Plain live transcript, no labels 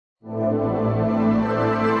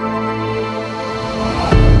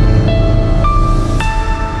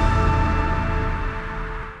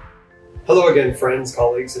again, friends,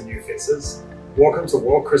 colleagues, and new faces. Welcome to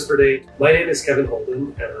World CRISPR Day. My name is Kevin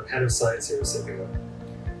Holden, and I'm Head of Science here at Synthego.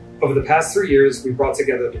 Over the past 3 years, we brought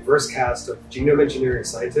together a diverse cast of genome engineering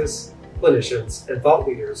scientists, clinicians, and thought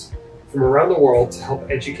leaders from around the world to help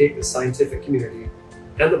educate the scientific community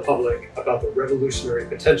and the public about the revolutionary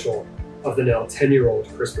potential of the now 10-year-old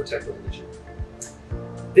CRISPR technology.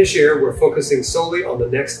 This year, we're focusing solely on the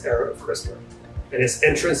next era of CRISPR and its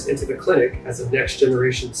entrance into the clinic as a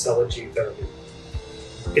next-generation cell and gene therapy.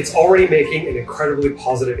 It's already making an incredibly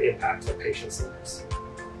positive impact on patients' lives.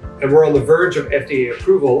 And we're on the verge of FDA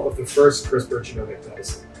approval of the first CRISPR genomic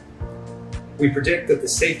medicine. We predict that the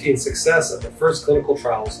safety and success of the first clinical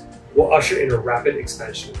trials will usher in a rapid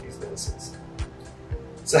expansion of these medicines.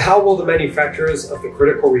 So how will the manufacturers of the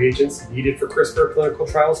critical reagents needed for CRISPR clinical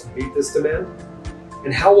trials meet this demand?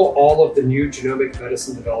 And how will all of the new genomic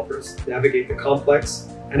medicine developers navigate the complex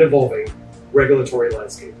and evolving regulatory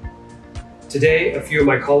landscape? Today, a few of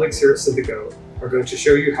my colleagues here at Synthego are going to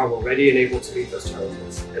show you how we're ready and able to meet those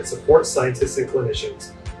challenges and support scientists and clinicians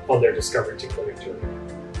on their discovery to clinic journey.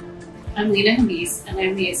 I'm Lena H, and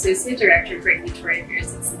I'm the Associate Director of Regulatory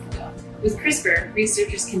Affairs at Synthego. With CRISPR,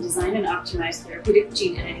 researchers can design and optimize therapeutic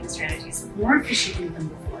gene editing strategies more efficiently than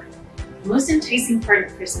before. The most enticing part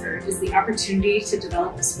of CRISPR is the opportunity to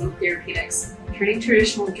develop bespoke therapeutics, turning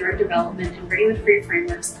traditional drug development and regulatory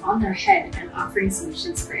frameworks on their head and offering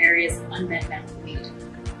solutions for areas of unmet medical need.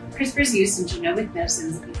 CRISPR's use in genomic medicine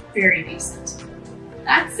is very nascent.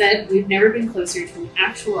 That said, we've never been closer to an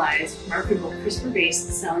actualized, marketable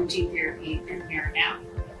CRISPR-based cell and gene therapy than we are now,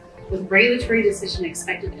 with regulatory decision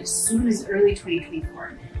expected as soon as early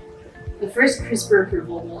 2024. The first CRISPR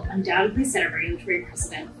approval will undoubtedly set a regulatory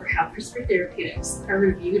precedent for how CRISPR therapeutics are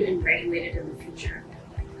reviewed and regulated in the future.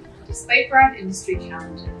 Despite broad industry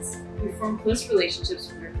challenges, we form close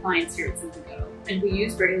relationships with our clients here at Synthego, and we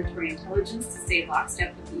use regulatory intelligence to stay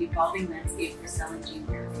lockstep with the evolving landscape for cell and gene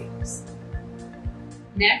therapeutics.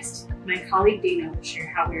 Next, my colleague Lena will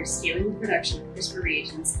share how we are scaling the production of CRISPR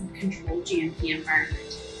reagents in a controlled GMP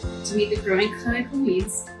environment to meet the growing clinical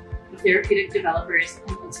needs of therapeutic developers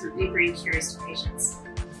and ultimately bring cures to patients.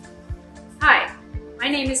 Hi, my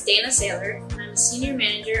name is Dana Saylor, and I'm a Senior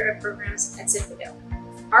Manager of Programs at Synthego.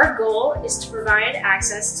 Our goal is to provide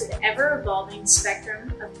access to the ever-evolving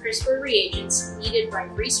spectrum of CRISPR reagents needed by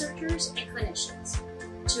researchers and clinicians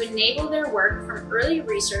to enable their work from early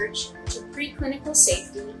research to preclinical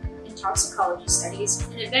safety and toxicology studies,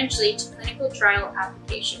 and eventually to clinical trial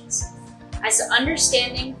applications. As the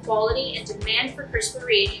understanding, quality, and demand for CRISPR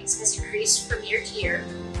reagents has increased from year to year,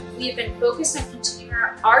 we have been focused on continuing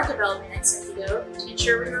our development at Synthego to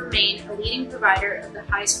ensure we remain a leading provider of the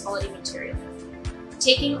highest quality material.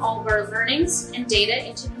 Taking all of our learnings and data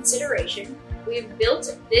into consideration, we have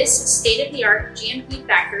built this state-of-the-art GMP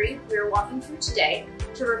factory we are walking through today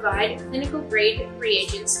to provide clinical-grade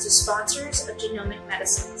reagents to sponsors of genomic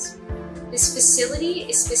medicines. This facility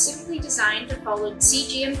is specifically designed to follow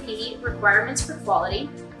cGMP requirements for quality.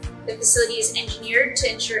 The facility is engineered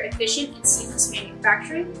to ensure efficient and seamless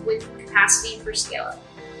manufacturing with capacity for scale-up.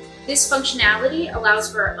 This functionality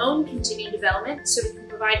allows for our own continued development so we can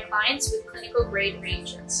provide clients with clinical-grade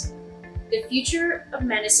reagents. The future of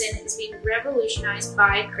medicine is being revolutionized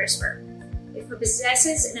by CRISPR. It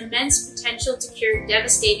possesses an immense potential to cure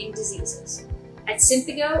devastating diseases. At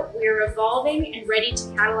Synthego, we are evolving and ready to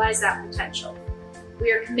catalyze that potential.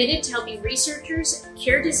 We are committed to helping researchers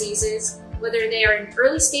cure diseases, whether they are in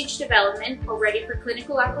early stage development or ready for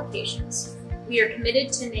clinical applications. We are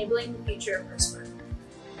committed to enabling the future of CRISPR.